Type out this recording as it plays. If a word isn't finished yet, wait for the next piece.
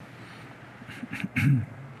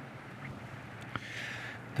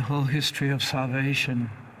The whole history of salvation,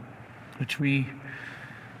 which we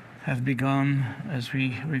have begun as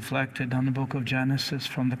we reflected on the book of Genesis,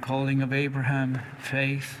 from the calling of Abraham,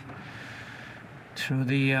 faith, through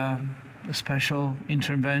the special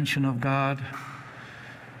intervention of God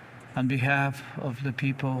on behalf of the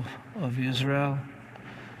people of Israel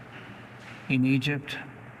in Egypt.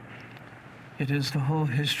 It is the whole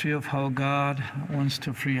history of how God wants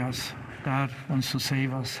to free us. God wants to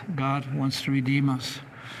save us. God wants to redeem us.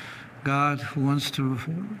 God who wants to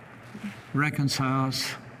reconcile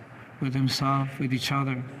us with himself, with each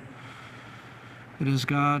other. It is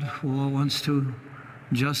God who wants to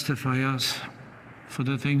justify us for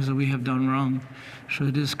the things that we have done wrong. So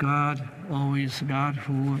it is God, always God,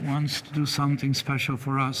 who wants to do something special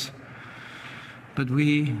for us. But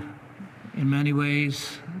we, in many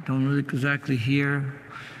ways, don't really exactly hear.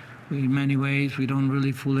 In many ways, we don't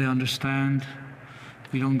really fully understand.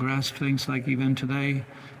 We don't grasp things like even today,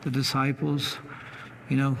 the disciples,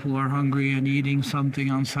 who are hungry and eating something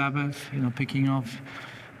on Sabbath, picking off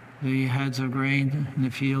the heads of grain in the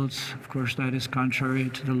fields. Of course, that is contrary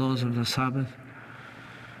to the laws of the Sabbath.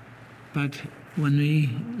 But when we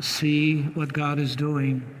see what God is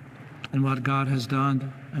doing and what God has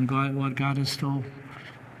done and what God is still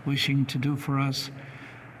wishing to do for us,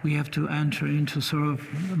 we have to enter into sort of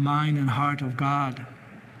the mind and heart of God,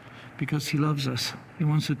 because he loves us. He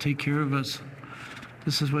wants to take care of us.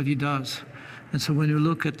 This is what he does. And so when you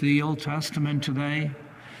look at the Old Testament today,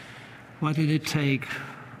 what did it take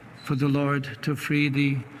for the Lord to free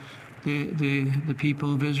the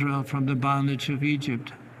people of Israel from the bondage of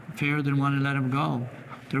Egypt? Pharaoh didn't want to let them go.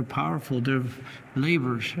 They're powerful. They're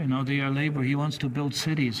laborers. They are labor. He wants to build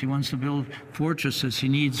cities. He wants to build fortresses. He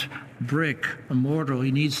needs brick and mortar.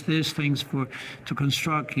 He needs these things to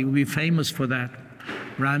construct. He will be famous for that.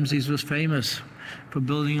 Ramses was famous for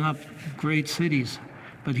building up great cities.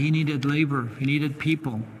 But he needed labor. He needed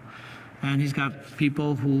people. And he's got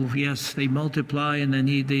people who, yes, they multiply, and then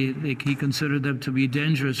he considered them to be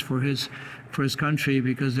dangerous for his country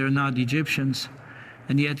because they're not Egyptians.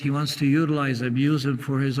 And yet he wants to utilize them, use them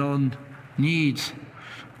for his own needs,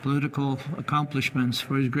 political accomplishments,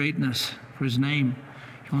 for his greatness, for his name.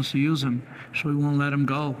 He wants to use them, so he won't let them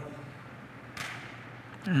go.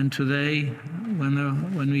 And today,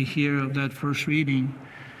 when we hear of that first reading,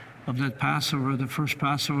 of that Passover, the first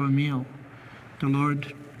Passover meal, the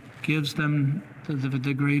Lord gives them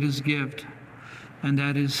the greatest gift, and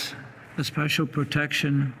that is a special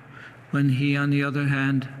protection when he, on the other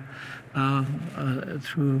hand,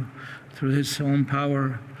 through his own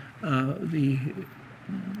power,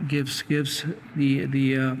 gives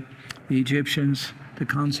the Egyptians the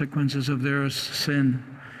consequences of their sin,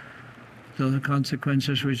 the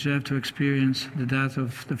consequences which they have to experience, the death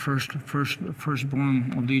of the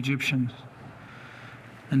firstborn of the Egyptians.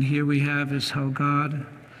 And here we have is how God,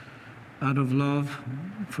 out of love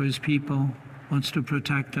for his people, wants to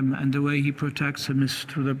protect them, and the way he protects them is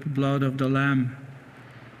through the blood of the Lamb,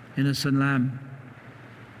 innocent lamb,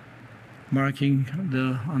 marking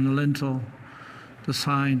on the lintel the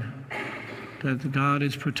sign that God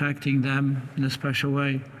is protecting them in a special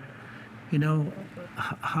way.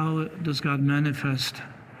 How does God manifest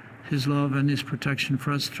his love and his protection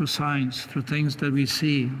for us? Through signs, through things that we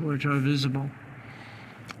see, which are visible.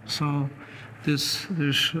 So this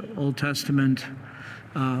Old Testament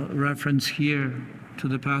reference here to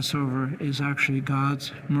the Passover is actually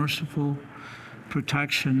God's merciful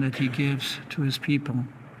protection that he gives to his people.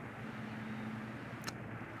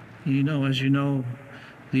 As you know,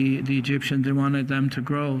 the Egyptians, they wanted them to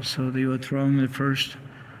grow, so they were throwing the first,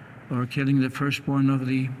 or killing the firstborn of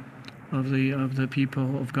the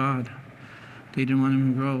people of God. They didn't want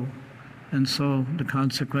them to grow. And so the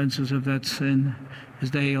consequences of that sin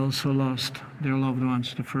is they also lost their loved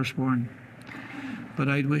ones, the firstborn. But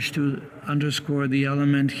I wish to underscore the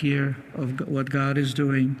element here of what God is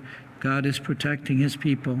doing. God is protecting his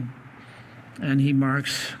people, and he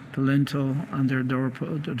marks the lintel on their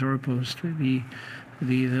doorpost,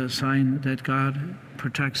 the sign that God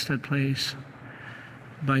protects that place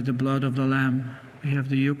by the blood of the Lamb. We have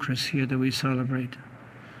the Eucharist here that we celebrate,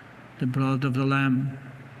 the blood of the Lamb,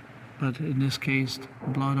 but in this case, the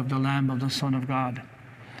blood of the Lamb of the Son of God,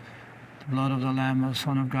 the blood of the Lamb of the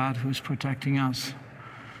Son of God, who is protecting us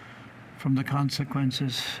from the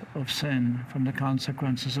consequences of sin, from the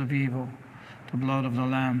consequences of evil, the blood of the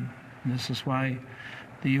Lamb. And this is why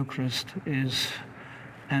the Eucharist is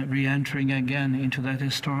re-entering again into that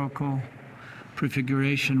historical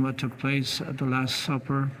prefiguration, what took place at the Last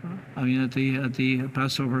Supper, at the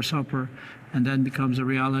Passover supper, and then becomes a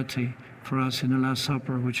reality for us in the Last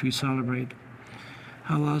Supper, which we celebrate.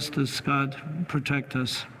 How else does God protect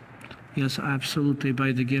us? Yes, absolutely,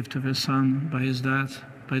 by the gift of His Son, by His death,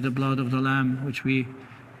 by the blood of the Lamb, which we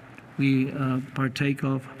partake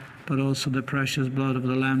of, but also the precious blood of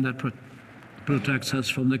the Lamb that protects us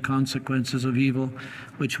from the consequences of evil,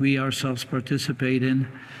 which we ourselves participate in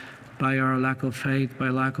by our lack of faith, by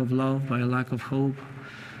lack of love, by lack of hope,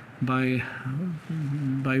 by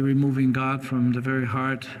removing God from the very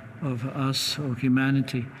heart of us, of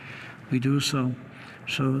humanity. We do so.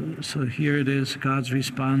 So here it is, God's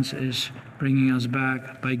response is bringing us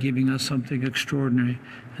back by giving us something extraordinary,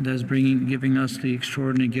 and that's giving us the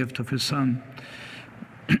extraordinary gift of His Son.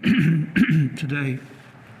 Today,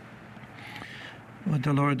 what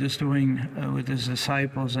the Lord is doing with His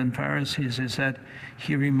disciples and Pharisees is that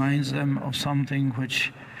He reminds them of something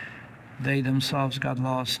which they themselves got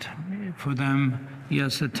lost. For them,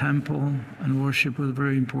 yes, the temple and worship was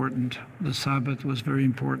very important. The Sabbath was very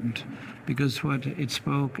important, because what it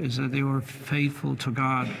spoke is that they were faithful to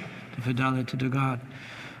God, the fidelity to God.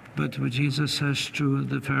 But what Jesus says to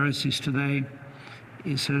the Pharisees today,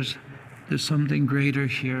 He says, there's something greater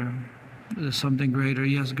here. There's something greater.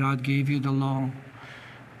 Yes, God gave you the law,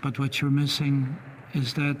 but what you're missing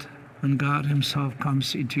is that when God Himself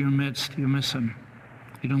comes into your midst, you miss Him.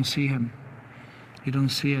 You don't see Him. You don't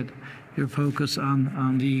see it. You're focused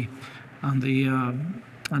on the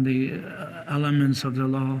elements of the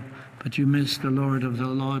law, but you miss the Lord of the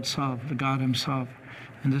law itself, the God Himself.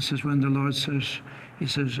 And this is when the Lord says, He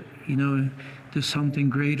says, there's something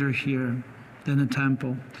greater here than a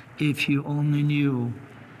temple. If you only knew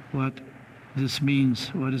what this means,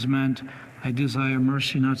 what is meant, I desire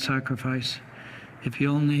mercy, not sacrifice. If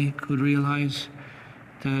you only could realize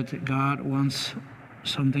that God wants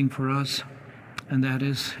something for us, and that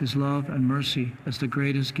is His love and mercy as the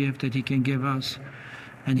greatest gift that He can give us.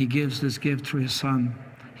 And He gives this gift through His Son.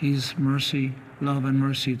 He's mercy, love, and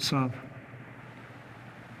mercy itself.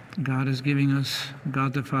 God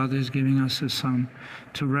the Father is giving us His Son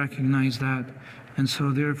to recognize that. And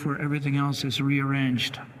so therefore everything else is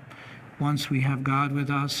rearranged. Once we have God with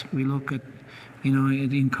us, we look at,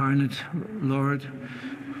 the incarnate Lord,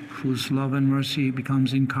 whose love and mercy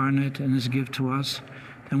becomes incarnate and is given to us,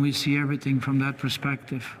 and we see everything from that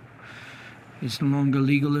perspective. It's no longer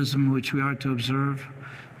legalism which we are to observe,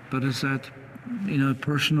 but it's that,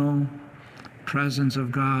 personal presence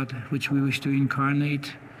of God which we wish to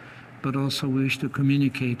incarnate, but also we wish to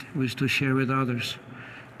communicate, wish to share with others,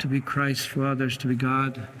 to be Christ for others, to be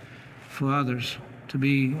God for others, to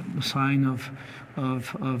be a sign of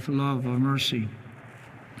love, of mercy.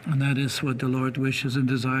 And that is what the Lord wishes and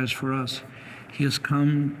desires for us. He has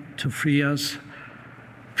come to free us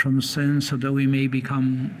from sin so that we may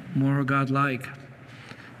become more God-like.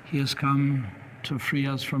 He has come to free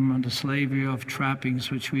us from the slavery of trappings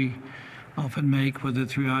which we often make, whether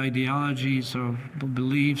through ideologies or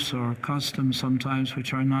beliefs or customs sometimes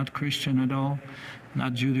which are not Christian at all,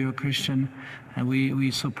 not Judeo-Christian, and we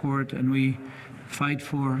support and we fight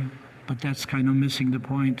for, but that's kind of missing the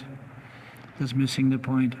point. That's missing the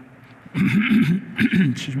point.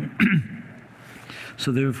 Excuse me.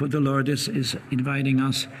 So therefore the Lord is inviting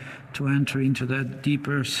us to enter into that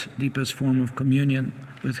deepest form of communion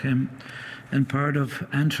with Him. And part of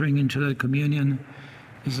entering into that communion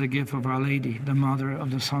is the gift of Our Lady, the Mother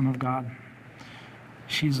of the Son of God.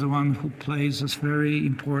 She's the one who plays this very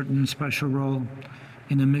important, special role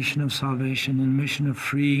in the mission of salvation, in the mission of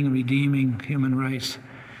freeing, redeeming human race.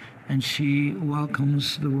 And she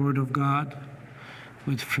welcomes the Word of God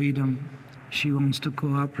with freedom. She wants to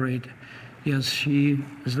cooperate. Yes, she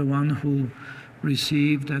is the one who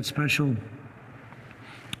received that special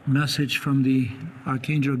message from the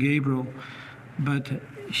Archangel Gabriel, but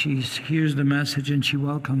she hears the message and she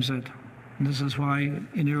welcomes it. And this is why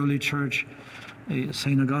in the early church,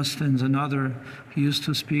 St. Augustine's and other used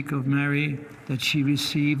to speak of Mary, that she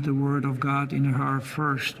received the Word of God in her heart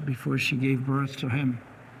first before she gave birth to Him.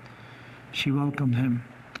 She welcomed Him.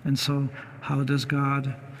 And so how does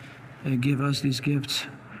God give us these gifts?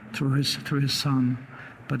 Through his Son.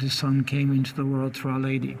 But His Son came into the world through Our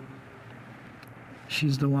Lady.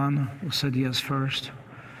 She's the one who said yes first,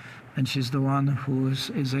 and she's the one who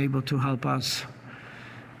is able to help us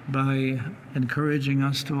by encouraging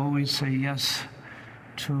us to always say yes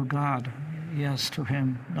to God, yes to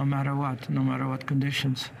Him, no matter what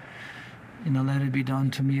conditions. Let it be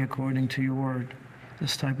done to me according to Your word.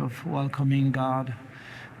 This type of welcoming God,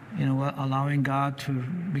 allowing God to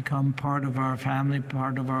become part of our family,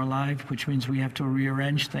 part of our life, which means we have to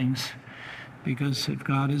rearrange things. Because if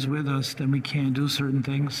God is with us, then we can't do certain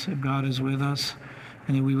things. If God is with us,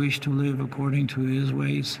 and if we wish to live according to His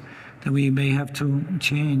ways, then we may have to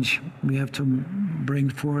change. We have to bring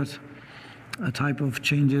forth a type of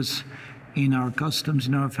changes in our customs,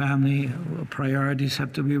 in our family. Priorities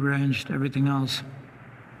have to be arranged, everything else.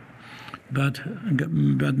 But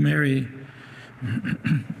Mary,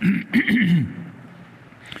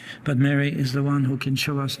 but Mary is the one who can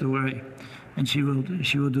show us the way, and she will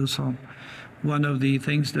do so. One of the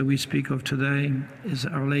things that we speak of today is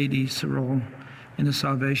Our Lady's role in the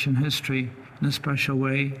salvation history in a special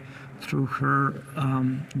way through her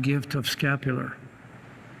gift of scapular.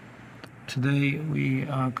 Today we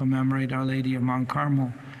commemorate Our Lady of Mount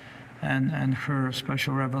Carmel and her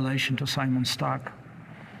special revelation to Simon Stock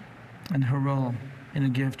and her role in the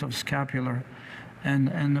gift of scapular.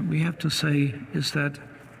 And we have to say is that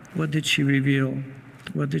what did she reveal?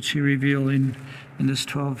 What did she reveal in this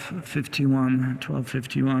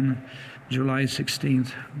 1251, July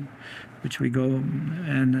 16th, which we go,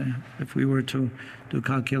 and if we were to do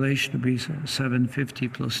calculation, it would be 750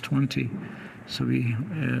 plus 20. So it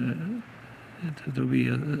will be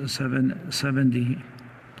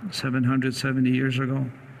 770 years ago.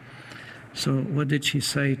 So what did she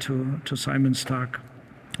say to Simon Stock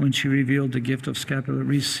when she revealed the gift of scapular?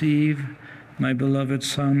 Receive, my beloved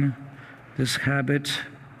son, this habit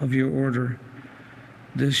of your order.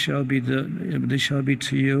 This shall be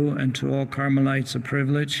to you and to all Carmelites a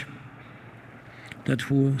privilege, that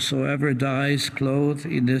whosoever dies clothed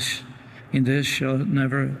in this shall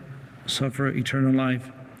never suffer eternal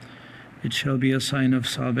life. It shall be a sign of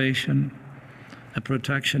salvation, a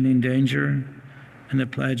protection in danger, and a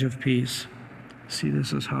pledge of peace. See,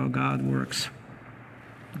 this is how God works.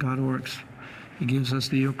 God works. He gives us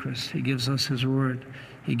the Eucharist. He gives us His Word.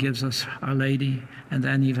 He gives us Our Lady, and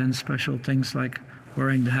then even special things like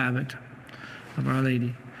wearing the habit of Our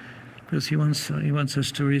Lady, because He wants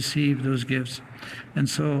us to receive those gifts. And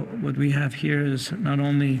so what we have here is not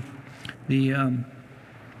only the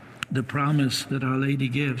promise that Our Lady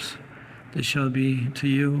gives, that shall be to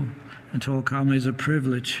you and to all Carmelites a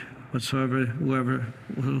privilege. Whosoever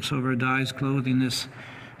dies clothed in this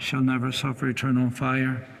shall never suffer eternal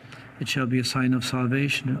fire. It shall be a sign of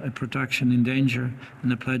salvation, a protection in danger,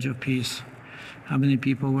 and a pledge of peace. How many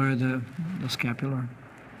people wear the scapular?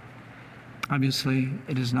 Obviously,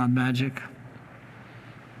 it is not magic,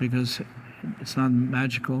 because it's not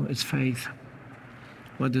magical, it's faith.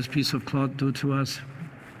 What does piece of cloth do to us?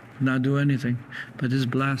 Not do anything, but is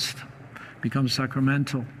blessed, becomes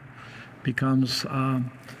sacramental, becomes a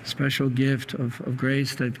special gift of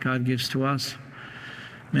grace that God gives to us.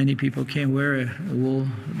 Many people can't wear a wool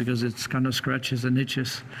because it's kind of scratches and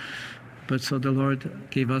itches. But so the Lord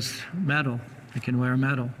gave us metal. We can wear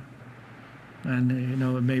metal. And, it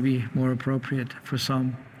may be more appropriate for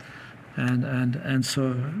some. And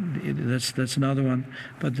so that's another one.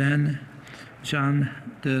 But then John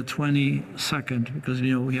the 22nd, because,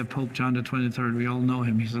 we have Pope John the 23rd. We all know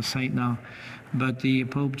him. He's a saint now. But the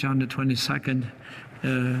Pope John the 22nd,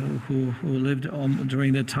 who lived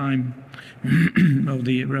during the time of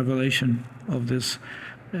the revelation of this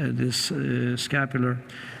scapular,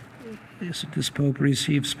 this Pope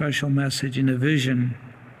received special message in a vision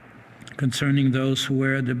concerning those who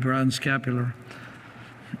wear the bronze scapular.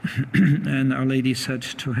 And Our Lady said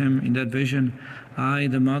to him in that vision, I,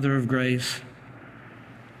 the Mother of Grace,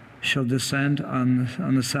 shall descend on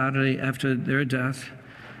the Saturday after their death,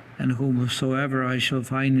 and whomsoever I shall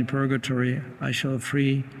find in purgatory, I shall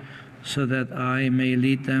free, so that I may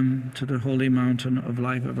lead them to the holy mountain of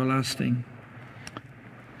life everlasting.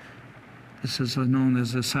 This is known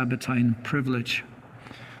as the Sabbatine privilege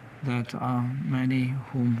that many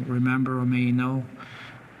whom remember or may know.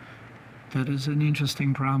 That is an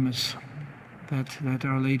interesting promise, that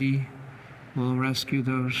Our Lady will rescue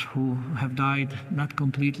those who have died not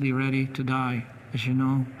completely ready to die. As you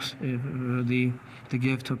know, the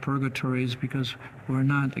gift of purgatory is because we're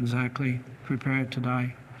not exactly prepared to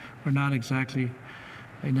die. We're not exactly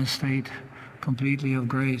in a state completely of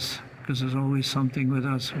grace, because there's always something with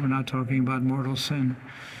us. We're not talking about mortal sin,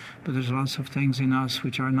 but there's lots of things in us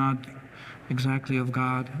which are not exactly of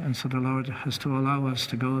God, and so the Lord has to allow us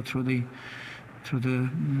to go through the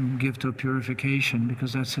gift of purification,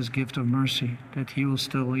 because that's His gift of mercy, that He will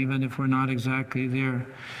still, even if we're not exactly there,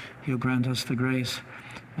 He'll grant us the grace.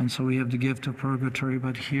 And so we have the gift of purgatory,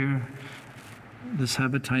 but here, the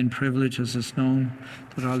Sabbatine privilege, as it's known,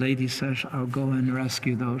 that Our Lady says, I'll go and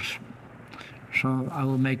rescue those. So I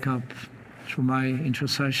will make up through my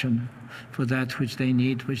intercession for that which they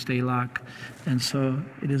need, which they lack. And so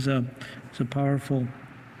it's a powerful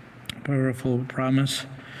promise.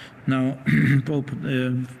 Now, Pope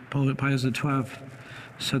Pius XII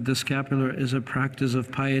said the scapular is a practice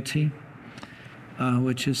of piety,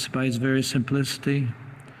 which is, by its very simplicity,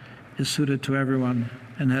 is suited to everyone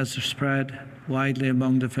and has spread widely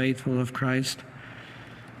among the faithful of Christ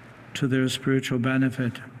to their spiritual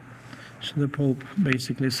benefit. So the Pope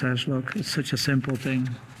basically says, look, it's such a simple thing.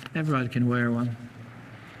 Everybody can wear one.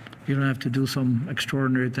 You don't have to do some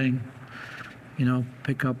extraordinary thing.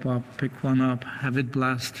 Pick one up, have it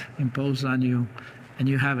blessed, imposed on you, and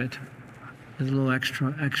you have it. It's a little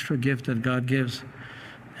extra gift that God gives.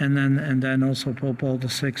 And then also Pope Paul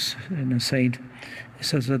VI, in a saint, he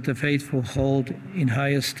says that the faithful hold in high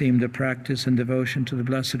esteem the practice and devotion to the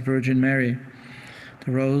Blessed Virgin Mary,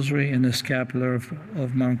 the Rosary and the Scapular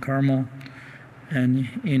of Mount Carmel, and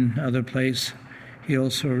in other place. He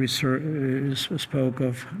also spoke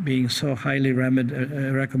of being so highly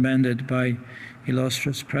recommended by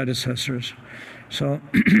illustrious predecessors. So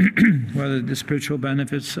whether the spiritual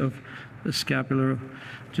benefits of the scapular,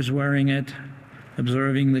 just wearing it,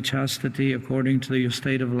 observing the chastity according to your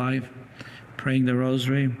state of life, praying the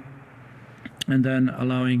rosary, and then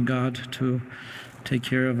allowing God to take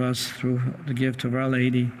care of us through the gift of Our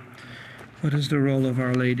Lady. What is the role of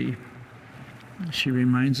Our Lady? She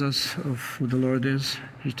reminds us of who the Lord is.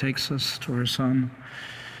 He takes us to her Son.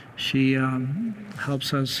 She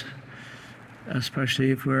helps us,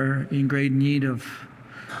 especially if we're in great need of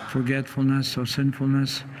forgetfulness or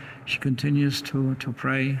sinfulness. She continues to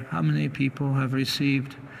pray. How many people have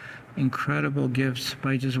received incredible gifts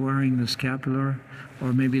by just wearing the scapular,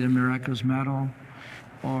 or maybe the miraculous medal,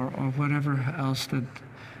 or whatever else that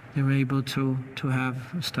they were able to have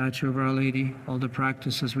a statue of Our Lady, all the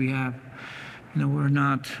practices we have. We're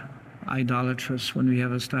not idolatrous when we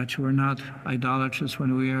have a statue. We're not idolatrous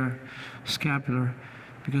when we wear scapular,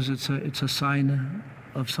 because it's a sign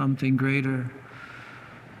of something greater.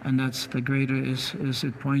 And that's the greater is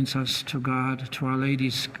it points us to God, to Our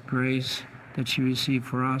Lady's grace that she received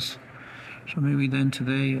for us. So maybe then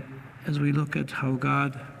today, as we look at how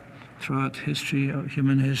God, throughout history,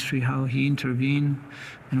 human history, how He intervened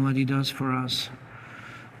and what He does for us,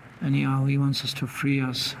 and how He wants us to free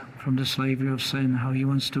us from the slavery of sin, how He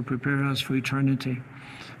wants to prepare us for eternity,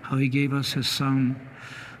 how He gave us His Son,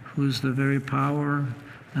 who is the very power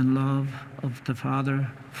and love of the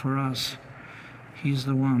Father for us. He's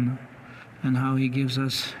the one. And how He gives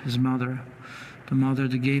us His mother, the mother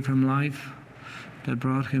that gave Him life, that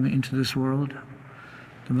brought Him into this world,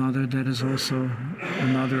 the mother that is also the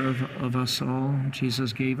mother of us all.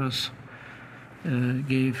 Jesus gave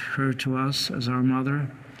her to us as our mother,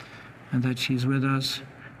 and that she's with us.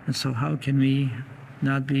 And so how can we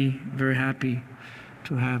not be very happy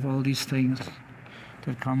to have all these things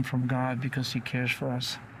that come from God, because He cares for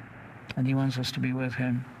us and He wants us to be with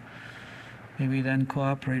Him? May we then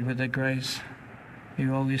cooperate with the grace. We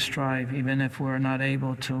always strive, even if we're not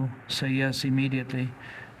able to say yes immediately.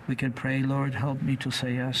 We can pray, Lord, help me to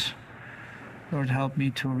say yes. Lord, help me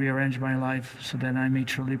to rearrange my life so that I may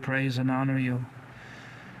truly praise and honor You.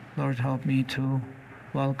 Lord, help me to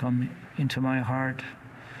welcome into my heart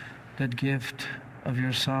that gift of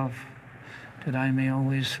Yourself, that I may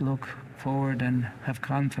always look forward and have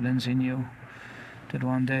confidence in You, that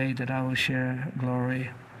one day that I will share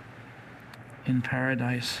glory in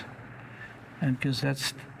paradise. And because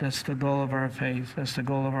that's the goal of our faith, that's the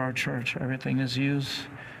goal of our church. Everything is a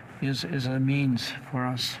means for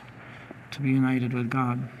us to be united with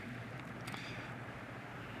God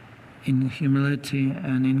in humility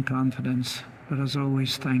and in confidence. Let us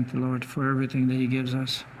always thank the Lord for everything that He gives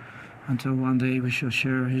us, until one day we shall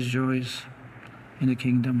share His joys in the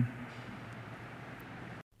kingdom.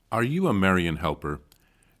 Are you a Marian helper?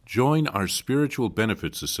 Join our Spiritual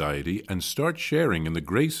Benefit Society and start sharing in the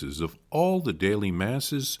graces of all the daily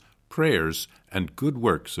masses, prayers, and good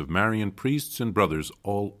works of Marian priests and brothers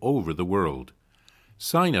all over the world.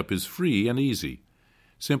 Sign up is free and easy.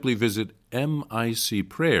 Simply visit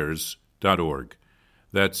micprayers.org.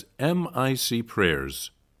 That's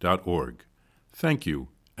micprayers.org. Thank you,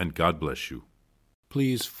 and God bless you.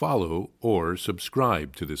 Please follow or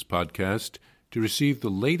subscribe to this podcast to receive the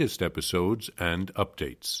latest episodes and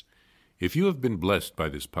updates. If you have been blessed by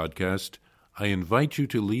this podcast, I invite you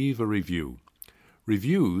to leave a review.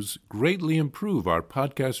 Reviews greatly improve our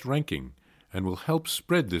podcast ranking and will help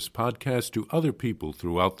spread this podcast to other people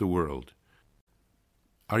throughout the world.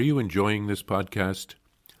 Are you enjoying this podcast?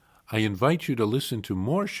 I invite you to listen to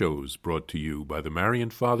more shows brought to you by the Marian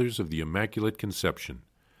Fathers of the Immaculate Conception.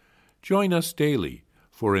 Join us daily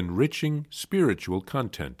for enriching spiritual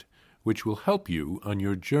content, which will help you on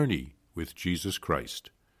your journey with Jesus Christ.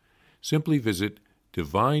 Simply visit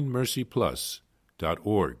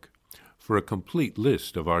DivineMercyPlus.org for a complete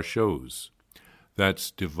list of our shows.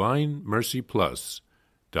 That's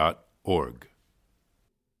DivineMercyPlus.org.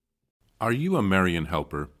 Are you a Marian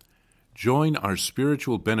helper? Join our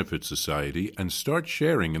Spiritual Benefit Society and start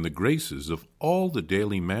sharing in the graces of all the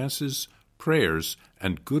daily masses, prayers,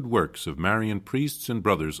 and good works of Marian priests and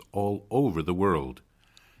brothers all over the world.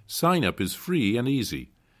 Sign up is free and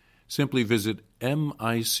easy. Simply visit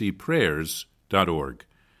micprayers.org.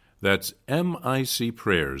 That's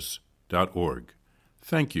micprayers.org.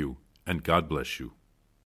 Thank you, and God bless you.